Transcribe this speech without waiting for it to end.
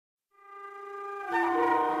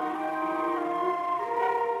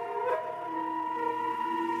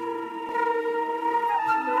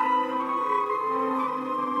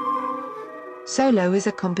Solo is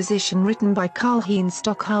a composition written by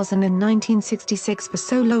K.Stockhausen in 1966 for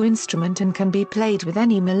solo instrument and can be played with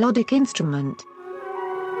any melodic instrument.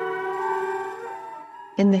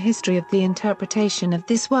 In the history of the interpretation of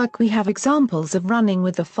this work we have examples of running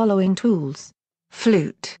with the following tools: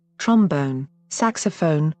 flute, trombone,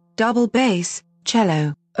 saxophone, double bass,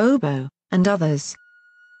 cello, oboe, and others.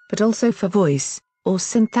 But also for voice, or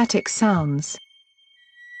synthetic sounds.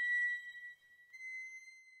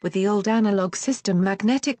 With the old analog system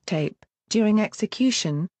magnetic tape, during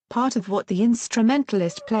execution, part of what the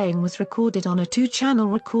instrumentalist playing was recorded on a 2-channel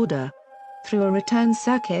recorder. Through a return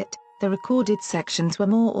circuit, the recorded sections were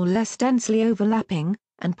more or less densely overlapping,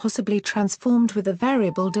 and possibly transformed with a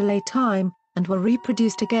variable delay time, and were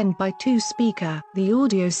reproduced again by 2-speaker. The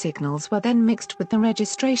audio signals were then mixed with the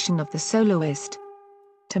registration of the soloist.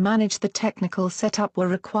 To manage the technical setup were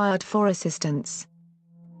required 4 assistants.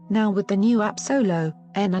 Now with the new app Solo,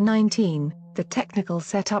 Nr.19, the technical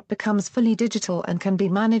setup becomes fully digital and can be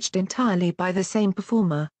managed entirely by the same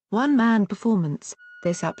performer, one-man performance.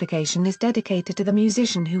 This application is dedicated to the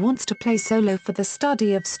musician who wants to play solo for the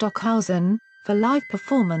study of Stockhausen, for live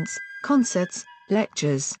performance, concerts,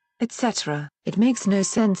 lectures, etc. It makes no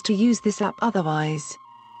sense to use this app otherwise.